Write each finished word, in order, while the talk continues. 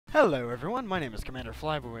Hello everyone, my name is Commander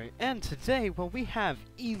Flyboy, and today, well, we have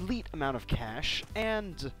elite amount of cash,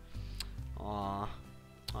 and... Aww,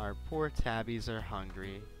 our poor tabbies are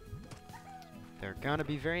hungry. They're gonna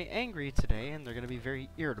be very angry today, and they're gonna be very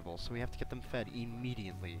irritable, so we have to get them fed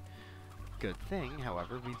immediately. Good thing,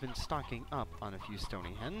 however, we've been stocking up on a few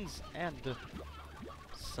stony hens, and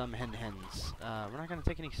some hens. We're not gonna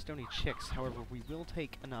take any stony chicks, however, we will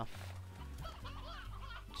take enough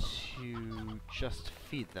to just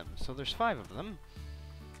feed them. So there's 5 of them.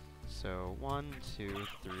 So 1, 2,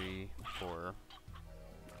 3, 4,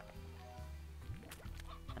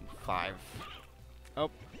 and 5. Oh,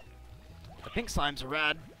 the pink slimes are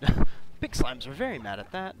rad. Pink slimes are very mad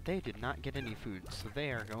at that. They did not get any food, so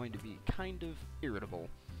they are going to be kind of irritable.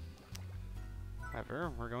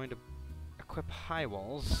 However, we're going to equip high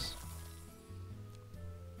walls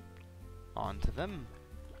onto them,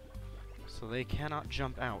 so they cannot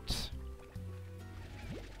jump out.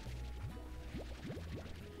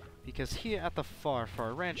 Because here at the far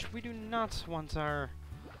ranch, we do not want our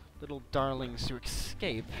little darlings to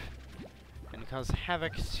escape and cause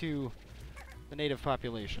havoc to the native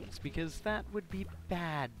populations, because that would be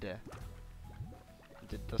bad.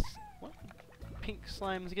 Did this... what? Pink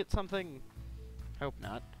slimes get something? Hope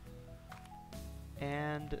not.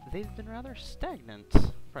 And they've been rather stagnant.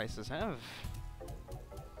 Prices have.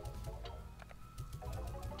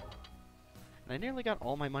 I nearly got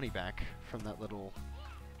all my money back from that little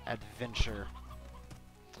adventure.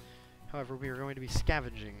 However, we are going to be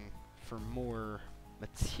scavenging for more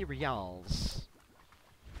materials,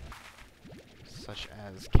 such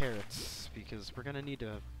as carrots, because we're going to need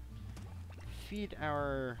to feed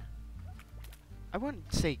our... I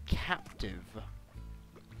wouldn't say captive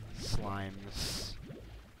slimes,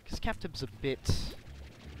 because captive's a bit...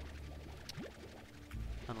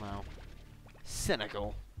 I don't know,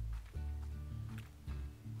 cynical.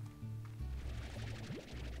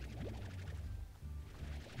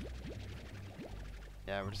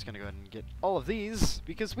 Yeah, we're just gonna go ahead and get all of these,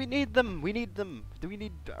 because we need them! We need them! We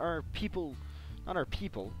need our people... not our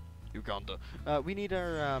people. Uganda. We need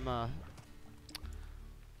our,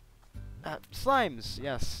 slimes!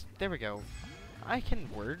 Yes, there we go. I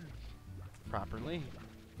can word properly.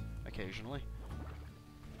 Occasionally.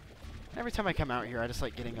 Every time I come out here, I just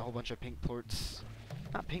like getting a whole bunch of pink plorts.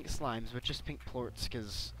 Not pink slimes, but just pink plorts,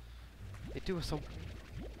 because they do us a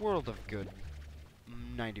world of good.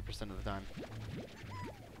 90% of the time.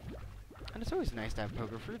 And it's always nice to have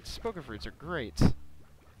poker fruits. Poker fruits are great.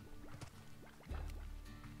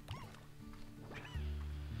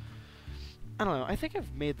 I don't know, I think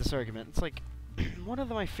I've made this argument. It's like, one of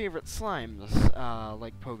my favorite slimes,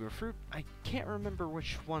 like poker fruit. I can't remember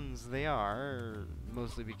which ones they are,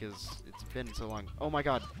 mostly because it's been so long. Oh my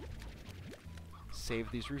god! Save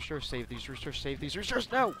these roosters, save these roosters, save these roosters!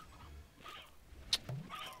 No!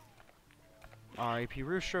 R.I.P.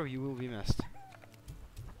 Rooster, you will be missed.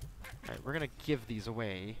 Alright, we're gonna give these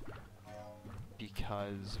away,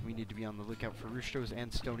 because we need to be on the lookout for roosters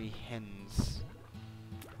and stony hens.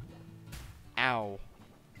 Ow.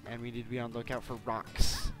 And we need to be on the lookout for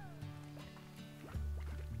rocks.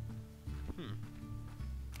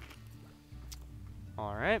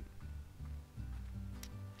 Alright.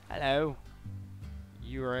 Hello.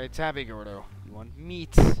 You are a tabby gordo. You want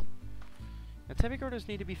meat. Now, tabby gordos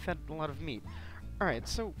need to be fed a lot of meat. Alright,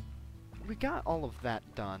 so we got all of that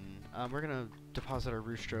done. We're gonna deposit our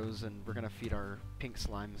roostros, and we're gonna feed our pink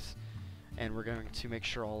slimes, and we're going to make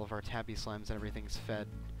sure all of our tabby slimes and everything's fed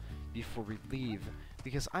before we leave,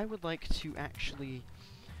 because I would like to actually,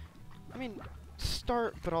 I mean,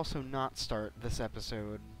 start but also not start this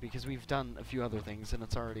episode, because we've done a few other things, and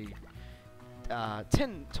it's already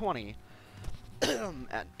 10:20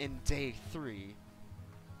 in day 3.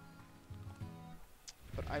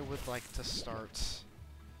 But I would like to start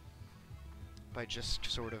by just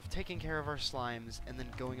sort of taking care of our slimes and then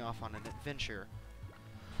going off on an adventure.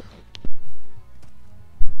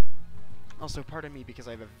 Also, pardon me because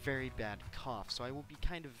I have a very bad cough, so I will be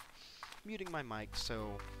kind of muting my mic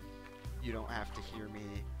so you don't have to hear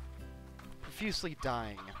me profusely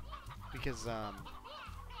dying. Because,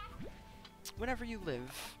 whenever you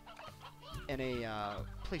live in a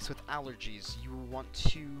place with allergies, you want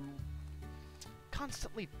to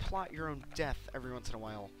constantly plot your own death every once in a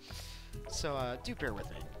while. So, do bear with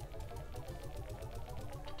me.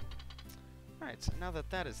 Alright, so now that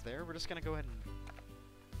that is there, we're just gonna go ahead and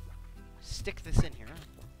stick this in here.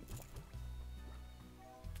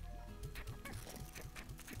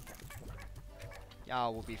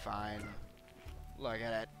 Y'all will be fine. Look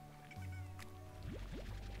at it.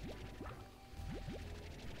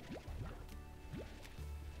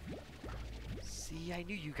 See, I I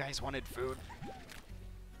knew you guys wanted food.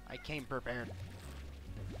 I came prepared.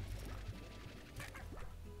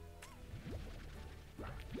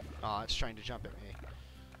 Aw, it's trying to jump at me.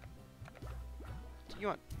 Do you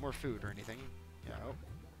want more food or anything? No.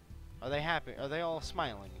 Are they happy? Are they all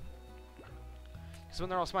smiling? Because when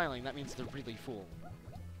they're all smiling, that means they're really full.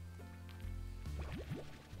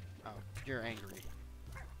 Oh, you're angry.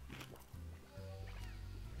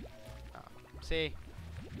 Oh, see?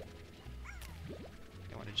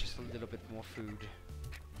 I wanted just a little bit more food.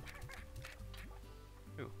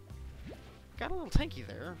 Ooh. Got a little tanky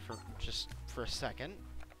there for a second.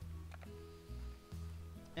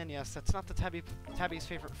 And yes, that's not the Tabby's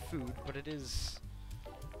favorite food, but it is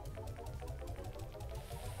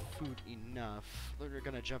food enough. We're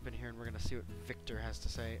gonna jump in here and we're gonna see what Victor has to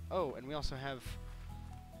say. Oh, and we also have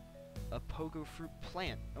a pogo fruit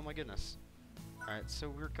plant. Oh my goodness. Alright, so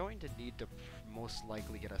we're going to need to most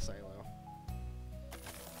likely get a silo.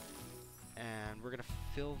 And we're gonna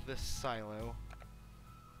fill this silo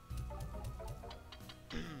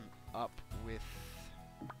up with...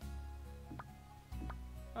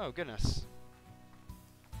 Oh, goodness.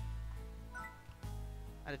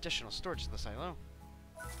 Add additional storage to the silo.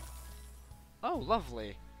 Oh,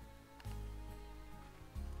 lovely.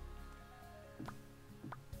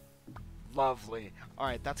 Lovely.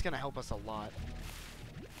 Alright, that's going to help us a lot.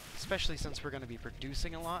 Especially since we're going to be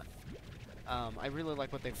producing a lot. I really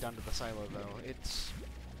like what they've done to the silo, though. It's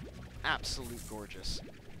absolute gorgeous.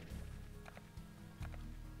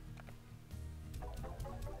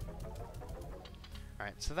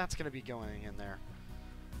 Alright, so that's going to be going in there.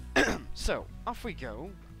 So, off we go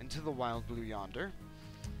into the wild blue yonder.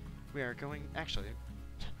 We are going... Actually,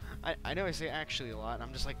 I know I say actually a lot, and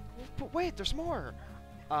I'm just like, but wait, there's more!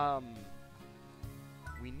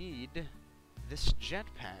 We need this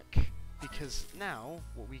jetpack, because now,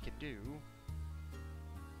 what we can do...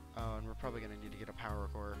 Oh, and we're probably going to need to get a power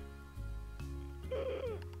core.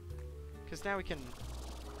 Because now we can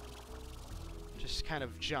just kind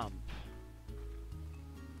of jump.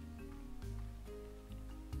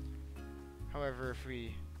 However, if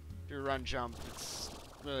we do run jump, it's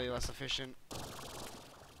really less efficient.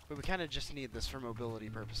 But we kind of just need this for mobility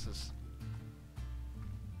purposes.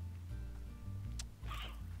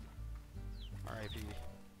 R.I.P.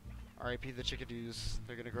 R.I.P. the chickadoos.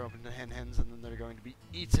 They're going to grow up into hen-hens and then they're going to be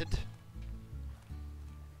eaten.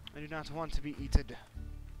 I do not want to be eaten.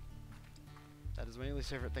 That is my least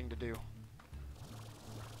favorite thing to do.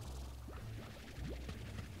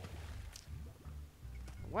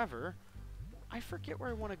 However, I forget where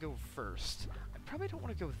I want to go first. I probably don't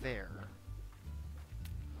want to go there.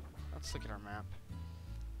 Let's look at our map.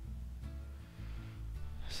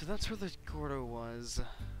 So that's where the Gordo was.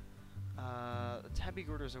 The Tabby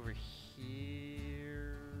Gordo's over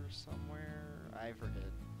here somewhere. I forget.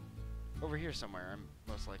 Over here somewhere,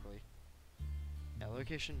 most likely. Yeah,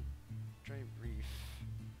 location, Dry Reef.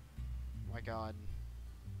 Oh my god.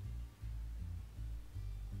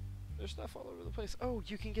 There's stuff all over the place. Oh,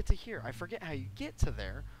 you can get to here. I forget how you get to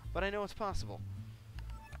there, but I know it's possible.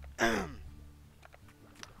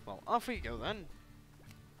 Well, off we go then.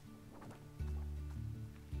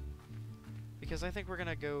 Because I think we're going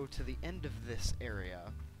to go to the end of this area.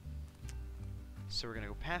 So we're going to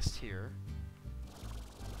go past here.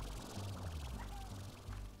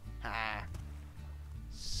 Ha!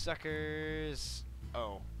 Suckers!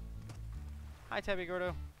 Oh. Hi, Tabby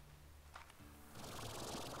Gordo.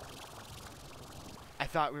 I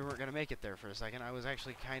thought we weren't going to make it there for a second. I was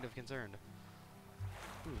actually kind of concerned.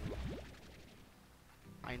 Ooh.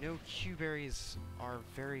 I know Q-berries are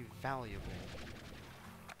very valuable.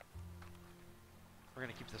 We're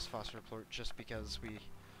going to keep this phosphor plort just because we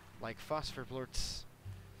like phosphor plorts.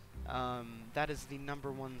 That is the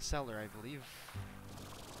 #1 seller, I believe,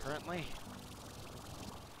 currently.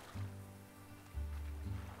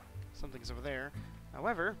 Something's over there.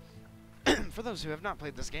 However, for those who have not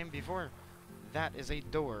played this game before, that is a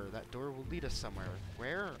door. That door will lead us somewhere.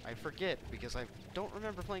 Where? I forget, because I don't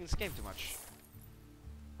remember playing this game too much.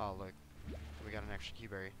 Oh, look. We got an extra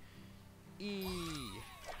Q-berry. E!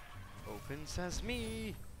 Open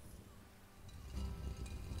sesame!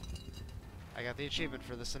 I got the achievement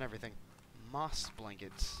for this and everything. Moss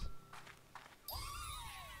blankets.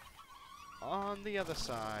 On the other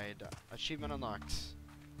side. Achievement unlocked.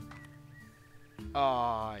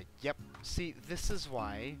 Yep. See, this is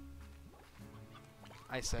why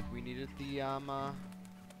I said we needed the,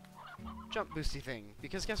 jump boosty thing.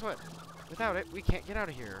 Because guess what? Without it, we can't get out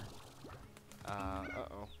of here.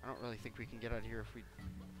 Uh-oh. I don't really think we can get out of here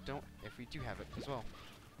if we do have it as well.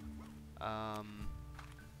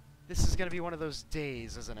 This is gonna be one of those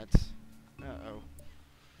days, isn't it? Uh-oh.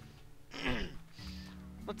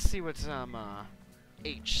 Let's see what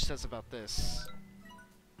H says about this.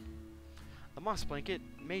 The moss blanket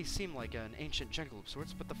may seem like an ancient jungle of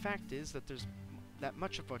sorts, but the fact is that that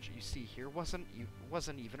much of what you see here wasn't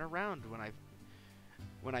even around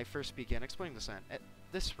when I first began exploring the land. At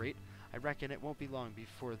this rate, I reckon it won't be long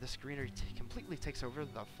before this greenery completely takes over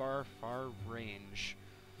the far, far range.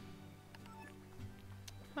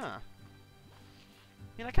 Huh. I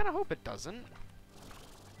mean, I kind of hope it doesn't.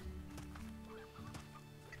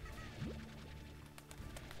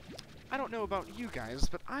 I don't know about you guys,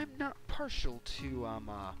 but I'm not partial to,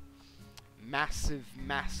 massive,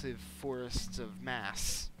 massive forests of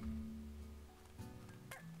mass.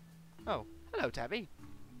 Oh, hello, Tabby.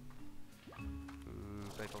 Ooh,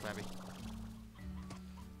 playful Tabby.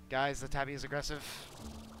 Guys, the Tabby is aggressive.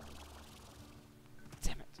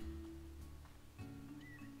 Damn it.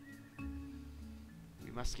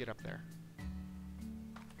 We must get up there.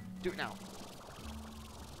 Do it now.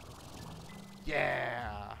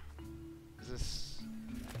 Yeah! Is this...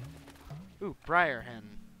 Ooh, Briar Hen.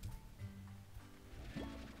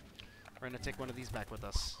 We're gonna take one of these back with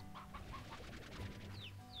us.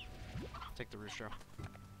 Take the rooster.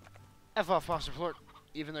 F off, Foster Flirt,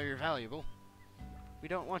 even though you're valuable. We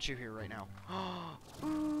don't want you here right now.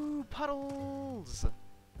 Ooh, puddles!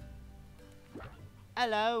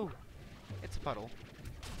 Hello! It's a puddle.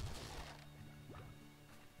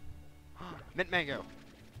 Mint mango.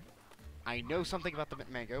 I know something about the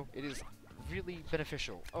mint mango. It is really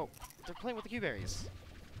beneficial. Oh, they're playing with the Q-berries.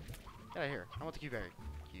 Get out of here. I want the Q-berry.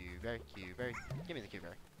 Q-berry, Q-berry. Give me the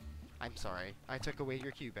Q-berry. I'm sorry. I took away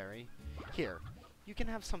your Q-berry. Here. You can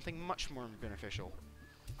have something much more beneficial.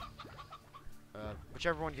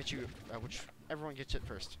 Whichever one gets you... whichever one gets it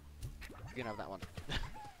first. You can have that one.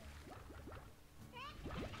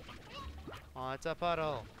 Oh, it's a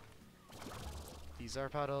puddle. These are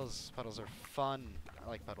puddles. Puddles are fun. I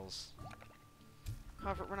like puddles.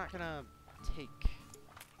 However, we're not gonna take...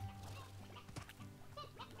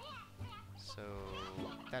 So,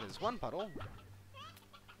 that is one puddle.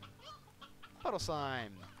 Puddle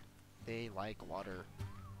slime. They like water.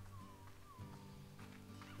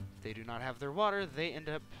 If they do not have their water, they end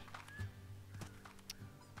up...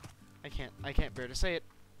 I can't bear to say it.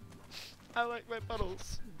 I like my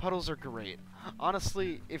puddles. Puddles are great.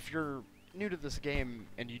 Honestly, if you're new to this game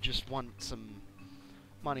and you just want some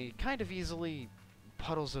money kind of easily,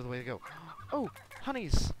 puddles are the way to go. Oh,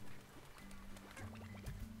 honeys!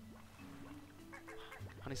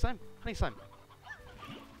 Honey slime! Honey slime!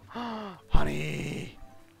 Honey!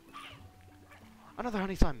 Another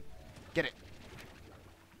honey slime! Get it!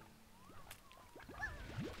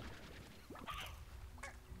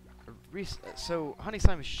 So, honey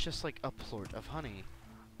slime is just like a plort of honey.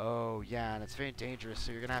 Oh, yeah, and it's very dangerous,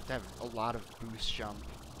 so you're gonna have to have a lot of boost jump.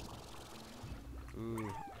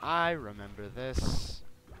 Ooh, I remember this.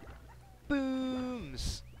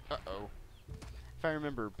 Booms! Uh-oh. If I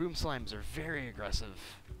remember, boom slimes are very aggressive.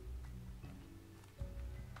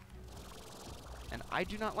 And I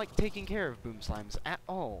do not like taking care of boom slimes at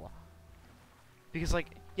all. Because, like,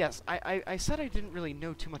 yes, I said I didn't really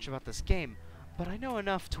know too much about this game, but I know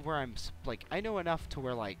enough to where I know enough to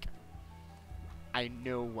where, like, I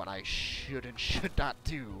know what I should and should not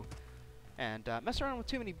do. And, mess around with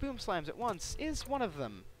too many boom slimes at once is one of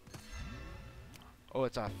them. Oh,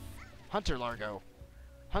 it's a hunter largo.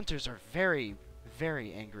 Hunters are very,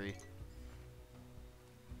 very angry.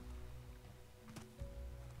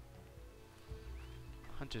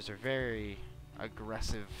 Hunters are very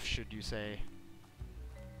aggressive, should you say.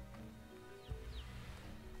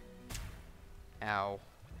 Ow.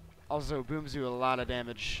 Also, booms do a lot of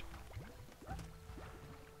damage.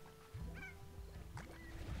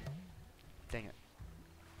 Dang it.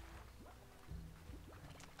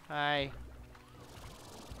 Hi.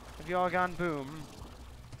 Have you all gone boom?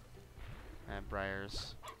 And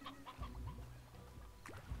briars.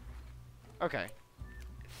 Okay.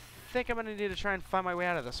 Think I'm gonna need to try and find my way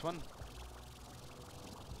out of this one.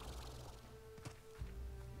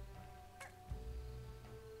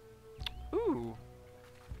 Ooh.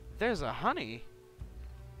 There's a honey.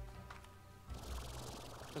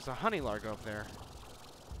 There's a honey largo up there.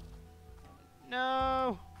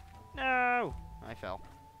 No! No! I fell.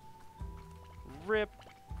 Rip.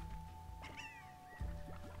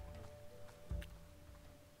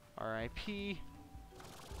 R.I.P.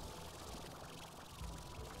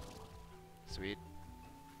 Sweet.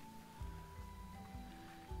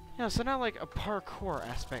 Yeah, so now like a parkour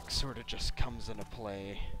aspect sort of just comes into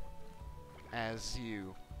play as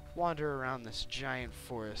you wander around this giant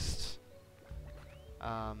forest.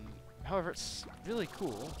 However, it's really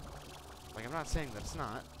cool. Like, I'm not saying that it's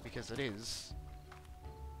not, because it is.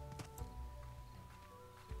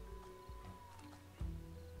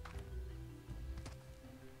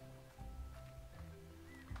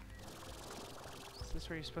 this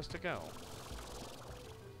where you're supposed to go?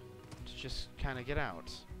 To just kind of get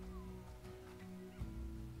out.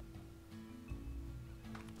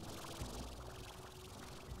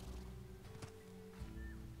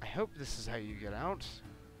 I hope this is how you get out.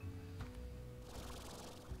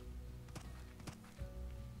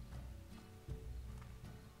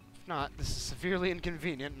 If not, this is severely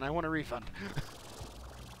inconvenient and I want a refund.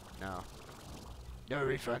 No. No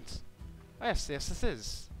refunds. Oh, yes, yes, this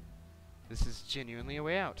is. This is genuinely a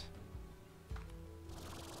way out.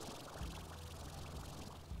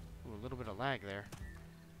 Ooh, a little bit of lag there.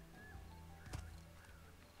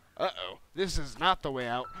 Uh-oh. This is not the way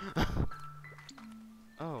out.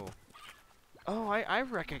 Oh. Oh, I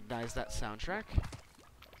recognize that soundtrack.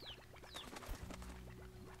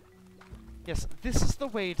 Yes, this is the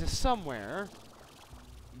way to somewhere,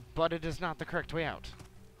 but it is not the correct way out.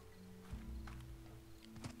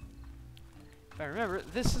 If I remember,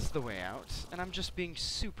 this is the way out, and I'm just being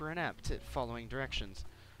super inept at following directions.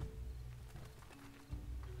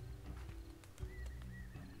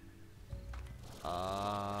 Alright,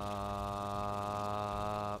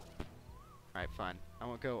 fine. I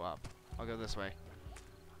won't go up. I'll go this way.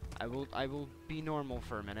 I will be normal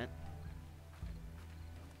for a minute.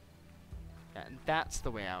 Yeah, and that's the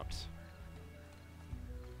way out.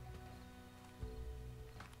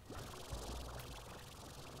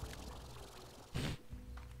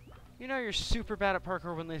 You know you're super bad at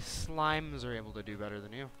parkour when the slimes are able to do better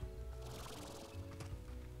than you.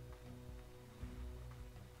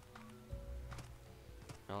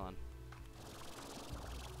 Hold on.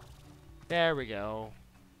 There we go.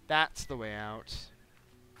 That's the way out.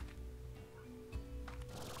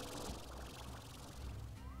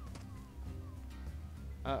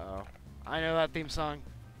 Uh-oh. I know that theme song.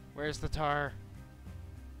 Where's the tar?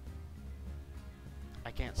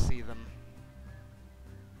 I can't see them.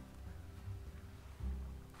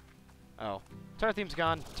 Oh. Tar theme's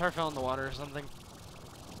gone. Tar fell in the water or something.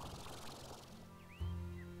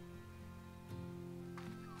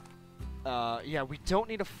 Yeah, we don't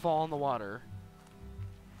need to fall in the water.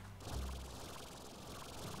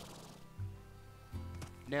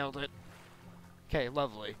 Nailed it. Okay,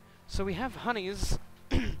 lovely. So we have honeys.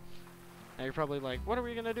 Now you're probably like, what are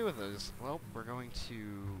we gonna do with those? Well, we're going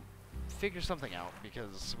to figure something out,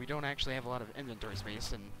 because we don't actually have a lot of inventory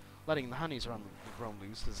space, and letting the honeys roam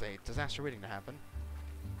loose is a disaster waiting to happen.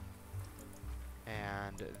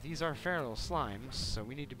 And these are feral slimes, so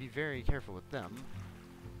we need to be very careful with them.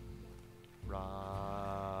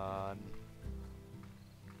 Run.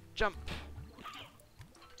 Jump!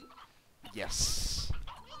 Yes!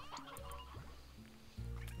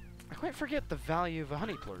 I quite forget the value of a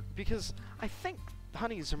honey plort, because I think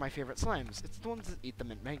honeys are my favorite slimes. It's the ones that eat the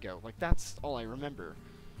mint mango. Like, that's all I remember.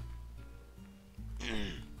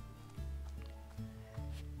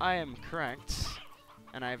 I am correct,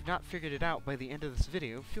 and I have not figured it out by the end of this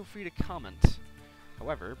video. Feel free to comment.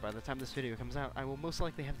 However, by the time this video comes out, I will most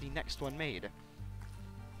likely have the next one made.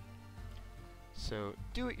 So,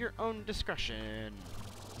 do at your own discretion.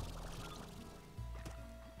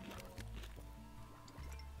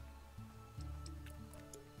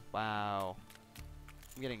 Wow.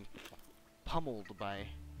 I'm getting pummeled by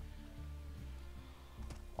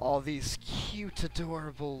all these cute,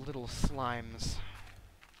 adorable little slimes.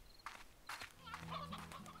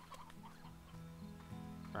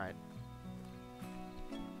 Right.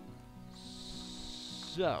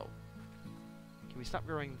 So, can we stop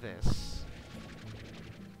growing this?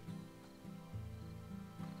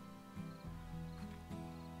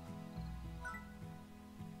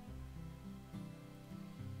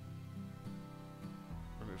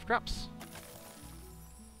 Remove crops.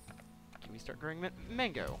 Can we start growing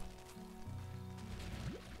mango?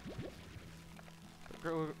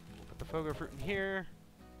 We'll put the fogo fruit in here.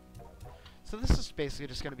 So this is basically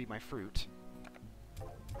just going to be my fruit.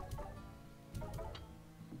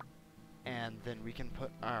 And then we can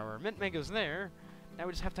put our mint mangoes there. Now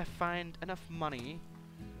we just have to find enough money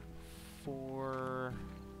for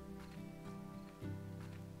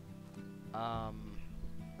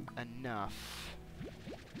enough.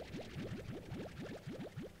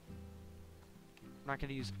 I'm not going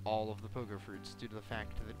to use all of the pogo fruits due to the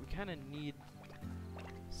fact that we kind of need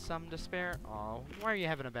some to spare. Aw, why are you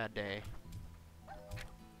having a bad day?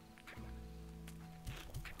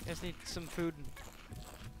 You guys need some food.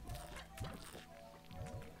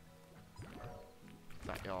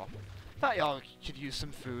 Thought y'all could use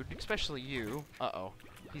some food, especially you. Uh-oh,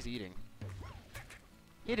 he's eating.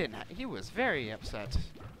 He was very upset.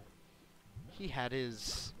 He had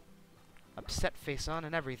his upset face on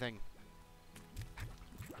and everything.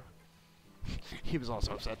 He was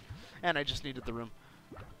also upset. And I just needed the room.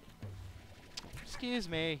 Excuse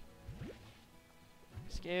me.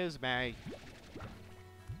 Excuse me.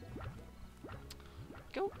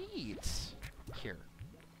 Go eat. Here.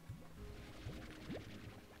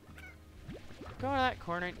 Go to that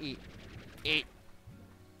corner and eat. Eat.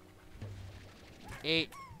 Eat.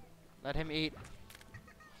 Let him eat.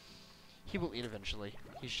 He will eat eventually.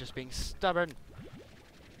 He's just being stubborn.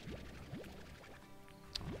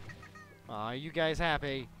 Aw, you guys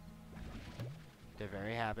happy? They're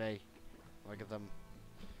very happy. Look at them.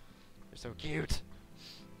 They're so cute.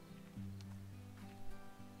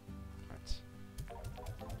 Right.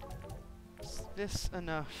 Is this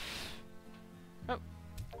enough? Oh.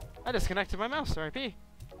 I disconnected my mouse, RIP.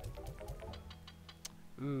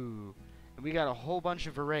 Ooh. And we got a whole bunch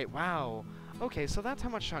of array. Wow. Okay, so that's how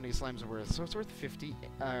much honey slimes are worth. So it's worth 50,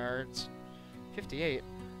 it's 58.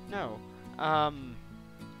 No.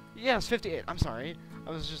 Yes, 58. I'm sorry. I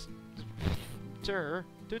was just... Sure.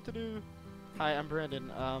 Hi, I'm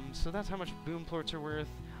Brandon. So that's how much boom plorts are worth.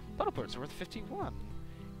 Puddle plorts are worth 51.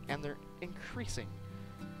 And they're increasing.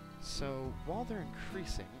 So, while they're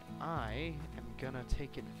increasing, I am gonna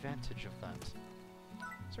take advantage of that.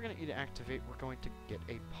 So we're gonna activate, we're going to get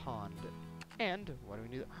a pond. And, what do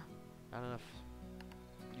we need? Not enough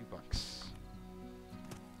U-bucks.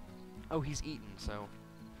 Oh, he's eaten, so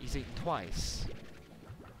he's eaten twice.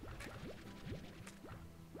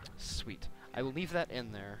 Sweet. I will leave that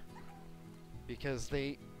in there because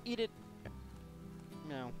they eat it.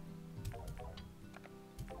 No.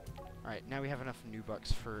 Alright, now we have enough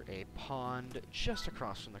U-bucks for a pond just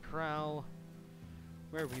across from the corral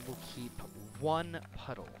where we will keep one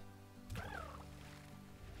puddle.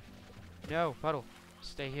 No, puddle.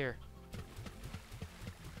 Stay here.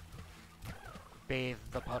 Bathe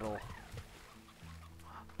the puddle.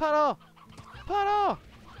 Puddle! Puddle!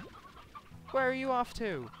 Where are you off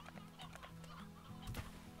to?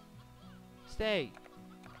 Stay.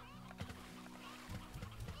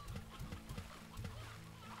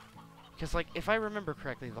 Because, like, if I remember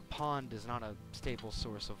correctly, the pond is not a stable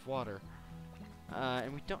source of water.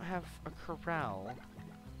 And we don't have a corral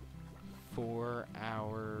for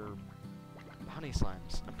our honey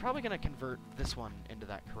slimes. I'm probably going to convert this one into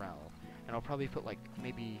that corral. And I'll probably put, like,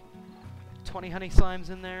 maybe 20 honey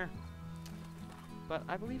slimes in there. But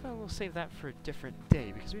I believe I will save that for a different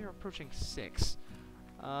day, because we are approaching 6.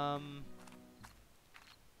 Can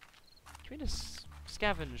we just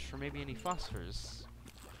scavenge for maybe any phosphors?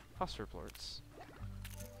 Phosphor plorts.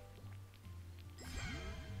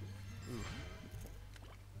 Ooh.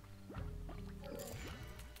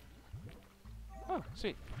 Oh,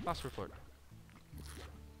 sweet. Phosphor plort.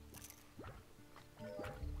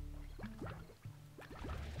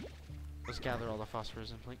 Let's gather all the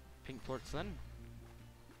phosphors and pink plorts then.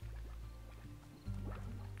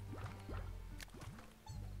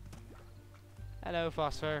 Hello,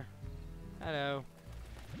 phosphor. Hello.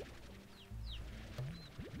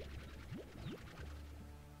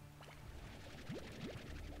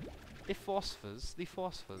 The phosphors.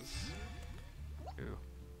 Ooh.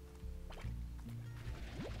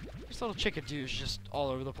 There's little chickadoos just all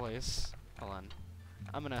over the place. Hold on.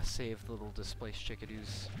 I'm gonna save the little displaced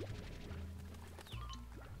chickadoos.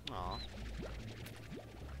 Aw.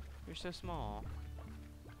 You're so small.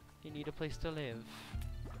 You need a place to live.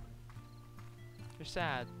 You're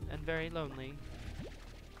sad and very lonely.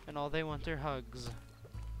 And all they want are hugs.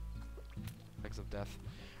 Hugs of death.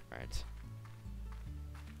 Alright.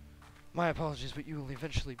 My apologies, but you will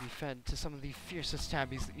eventually be fed to some of the fiercest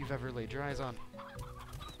tabbies that you've ever laid your eyes on.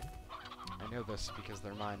 I know this because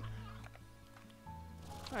they're mine.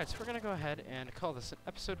 Alright, so we're gonna go ahead and call this an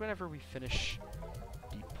episode whenever we finish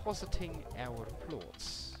depositing our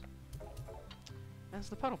plorts. Has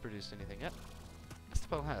the puddle produced anything yet? Yes, the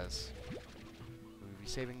puddle has. We'll be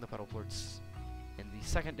saving the puddle plorts in the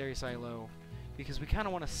secondary silo because we kind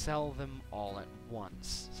of want to sell them all at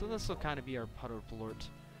once. So this will kind of be our puddle plort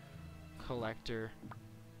collector.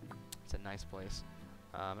 It's a nice place.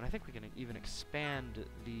 And I think we can even expand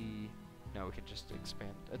the... No, we can just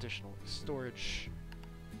expand additional storage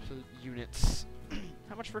units.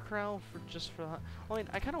 How much for corral? For just for the... Well, I mean,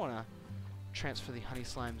 I kind of want to transfer the honey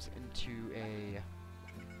slimes into a...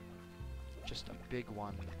 just a big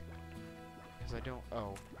one. Because I don't...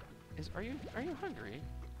 Oh. Are you hungry?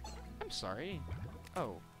 I'm sorry.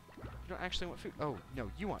 Oh. You don't actually want food? Oh, no,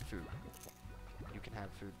 you want food. You can have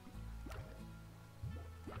food.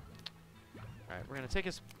 Alright, we're going to take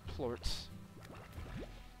his plort,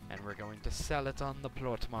 and we're going to sell it on the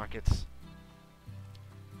plort market.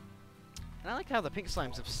 And I like how the pink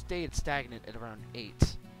slimes have stayed stagnant at around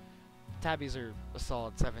 8. Tabbies are a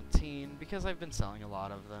solid 17, because I've been selling a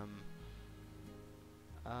lot of them.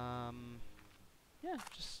 yeah,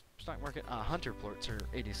 just stock market. Hunter plorts are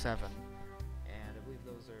 87, and I believe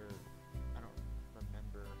those are. I don't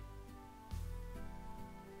remember.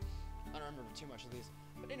 I don't remember too much of these.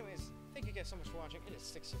 But anyways, thank you guys so much for watching. It is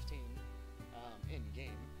 6:15 in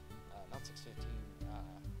game, not 6:15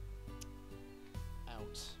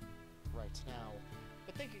 out right now.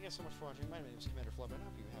 But thank you guys so much for watching. My name is Commander Flyboy, and I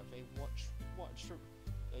hope you have a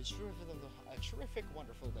terrific,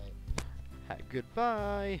 wonderful day.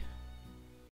 Goodbye.